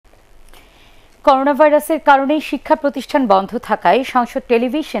Corona ভাইরাসের কারণে শিক্ষা প্রতিষ্ঠান বন্ধ থাকায় সংসদ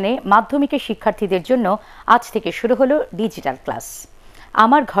টেলিভিশনে মাধ্যমিকের শিক্ষার্থীদের জন্য আজ থেকে শুরু হলো ডিজিটাল ক্লাস।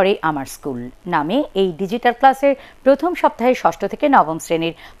 আমার ঘরে আমার স্কুল নামে এই ডিজিটাল ক্লাসের প্রথম সপ্তাহে ষষ্ঠ থেকে নবম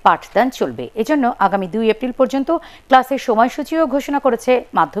শ্রেণীর পাঠদান চলবে। এজন্য আগামী 2 এপ্রিল পর্যন্ত ক্লাসের সময়সূচিও ঘোষণা করেছে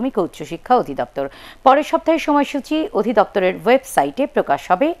মাধ্যমিক ও উচ্চশিক্ষা অধিদপ্তর। পরের সপ্তাহের সময়সূচি অধিদপ্তরের ওয়েবসাইটে প্রকাশ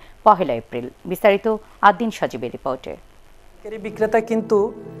হবে 1 এপ্রিল। বিস্তারিত আদিন সজীবের রিপোর্টে। বিক্রেতা কিন্তু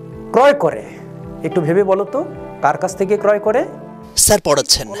ক্রয় করে, একটু ভেবে বলো তো কার কাছ থেকে ক্রয় করে? স্যার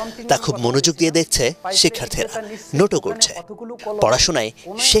পড়াচ্ছেন, তা খুব মনোযোগ দিয়ে দেখছে শিক্ষার্থীরা, নোটও করছে। পড়াশোনায়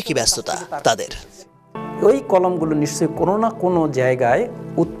সে কি ব্যস্ততা তাদের। ওই কলমগুলো নিশ্চয়ই কোনো না কোনো জায়গায়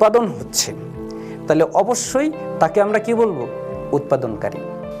উৎপাদন হচ্ছে, তাহলে অবশ্যই তাকে আমরা কি বলবো? উৎপাদনকারী।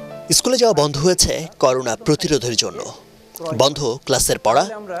 স্কুলে যাওয়া বন্ধ হয়েছে করোনা প্রতিরোধের জন্য। বন্ধ ক্লাসের পড়া,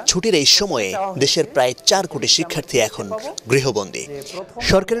 ছুটির এই সময়ে দেশের প্রায় 4 কোটি শিক্ষার্থী এখন গৃহবন্দী।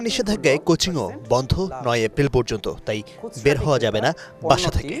 সরকারি নিষেধাজ্ঞায় কোচিংও বন্ধ 9 এপ্রিল পর্যন্ত, তাই বের হওয়া যাবে না বাসা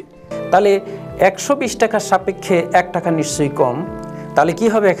থেকে। তাহলে 120 টাকার সাপেক্ষে 1 টাকা নিশ্চয়ই কম, তাহলে কি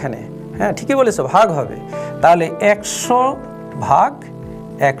হবে এখানে? হ্যাঁ, ঠিকই বলেছো, ভাগ হবে। তাহলে 100 ভাগ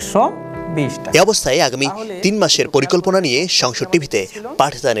 120 টাকা। এই অবস্থায় আগামী 3 মাসের পরিকল্পনা নিয়ে সংসদ টিভিতে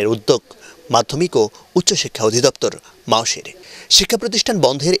পাঠদানের উদ্যোগ মাধ্যমিক ও উচ্চশিক্ষা অধিদপ্তর মাওসের। শিক্ষা প্রতিষ্ঠান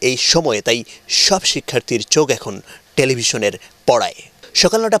বন্ধের এই সময়ে তাই সব শিক্ষার্থীর চোখ এখন টেলিভিশনের পড়ায়।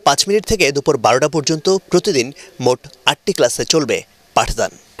 সকাল 9:05 থেকে দুপুর 12টা পর্যন্ত প্রতিদিন মোট 8টি ক্লাসে চলবে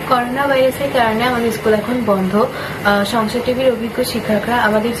পাঠদান। করোনা ভাইরাসের কারণে আমাদের স্কুল এখন বন্ধ। সংসদ টিভির অভিজ্ঞ শিক্ষকরা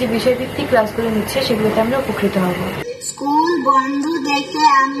আমাদের যে বিষয়ভিত্তিক ক্লাসগুলো নিচ্ছে সেগুলোতে আমরা উপকৃত হব। স্কুল বন্ধ দেখে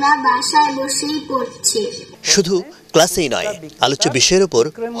আমরা বাসায় বসেই পড়ছি। শুধু ক্লাসেই নয়, আলোচ্য বিষয়ের উপর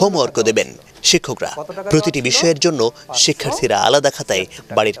হোমওয়ার্কও দেবেন শিক্ষকরা। প্রতিটি বিষয়ের জন্য শিক্ষার্থীরা আলাদা খাতায়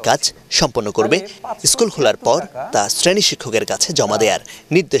বাড়ির কাজ সম্পন্ন করবে। স্কুল খোলার পর তা শ্রেণী শিক্ষকের কাছে জমা দেওয়ার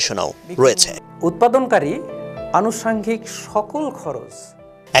নির্দেশনাও রয়েছে। উৎপাদনকারী আনুষঙ্গিক সকল খরচ।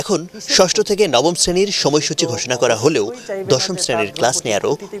 এখন ষষ্ঠ থেকে নবম শ্রেণীর সময়সূচি ঘোষণা করা হলেও দশম শ্রেণীর ক্লাস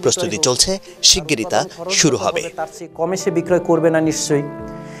নেয়ারও প্রস্তুতি চলছে। শিগগিরই তা শুরু হবে। কমে সে বিক্রয় করবে না নিশ্চয়ই।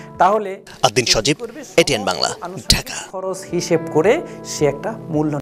 তাহলে আদিন সজীব, ATN বাংলা, ঢাকা। খরচ হিসেব করে সে একটা মূল্য